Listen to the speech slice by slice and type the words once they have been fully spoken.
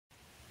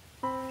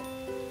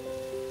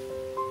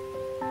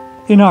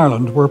In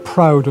Ireland, we're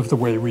proud of the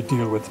way we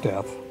deal with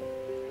death.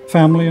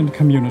 Family and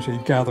community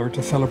gather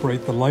to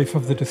celebrate the life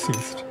of the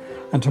deceased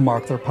and to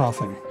mark their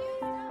passing.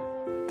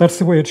 That's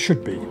the way it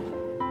should be.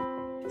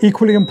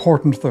 Equally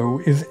important, though,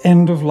 is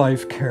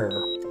end-of-life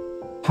care.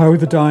 How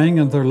the dying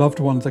and their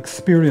loved ones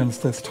experience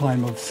this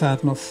time of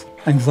sadness,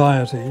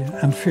 anxiety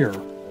and fear.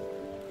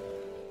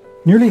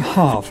 Nearly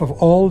half of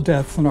all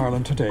deaths in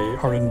Ireland today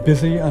are in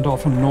busy and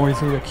often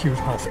noisy acute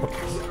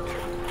hospitals.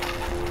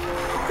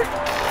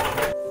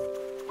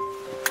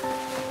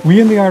 We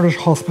in the Irish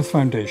Hospice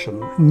Foundation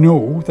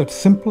know that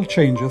simple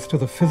changes to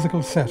the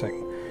physical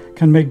setting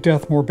can make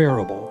death more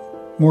bearable,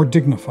 more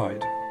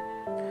dignified.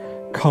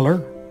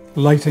 Colour,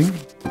 lighting,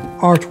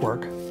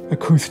 artwork,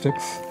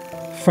 acoustics,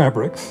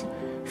 fabrics,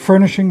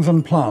 furnishings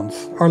and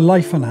plants are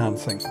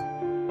life-enhancing.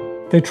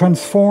 They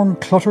transform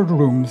cluttered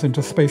rooms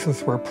into spaces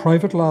where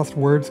private last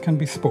words can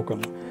be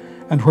spoken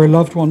and where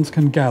loved ones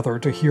can gather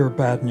to hear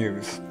bad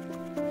news.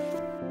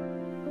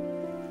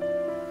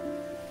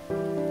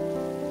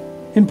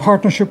 In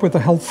partnership with the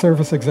Health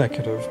Service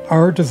Executive,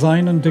 our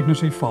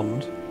Design&Dignity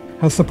Fund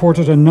has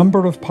supported a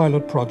number of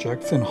pilot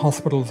projects in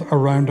hospitals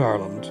around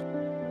Ireland,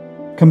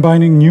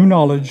 combining new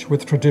knowledge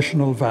with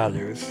traditional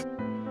values,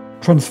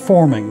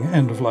 transforming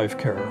end-of-life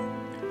care,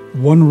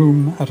 one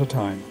room at a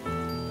time.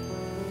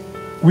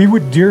 We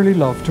would dearly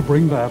love to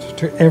bring that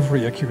to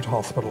every acute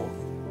hospital,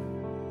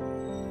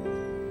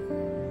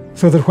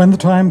 so that when the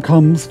time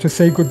comes to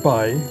say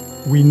goodbye,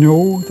 we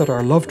know that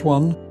our loved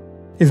one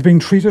is being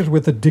treated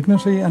with the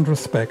dignity and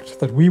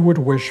respect that we would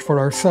wish for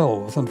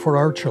ourselves and for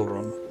our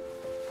children.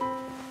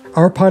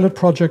 Our pilot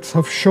projects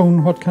have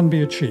shown what can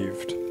be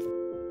achieved.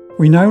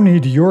 We now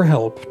need your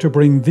help to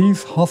bring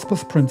these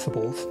hospice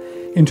principles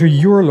into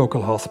your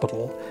local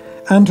hospital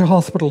and to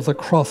hospitals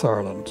across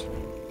Ireland.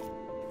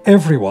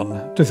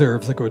 Everyone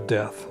deserves a good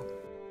death.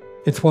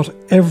 It's what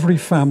every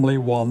family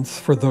wants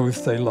for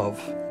those they love.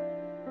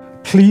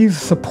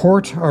 Please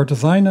support our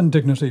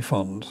Design&Dignity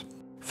Fund.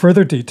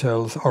 Further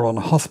details are on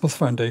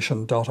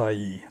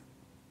hospicefoundation.ie.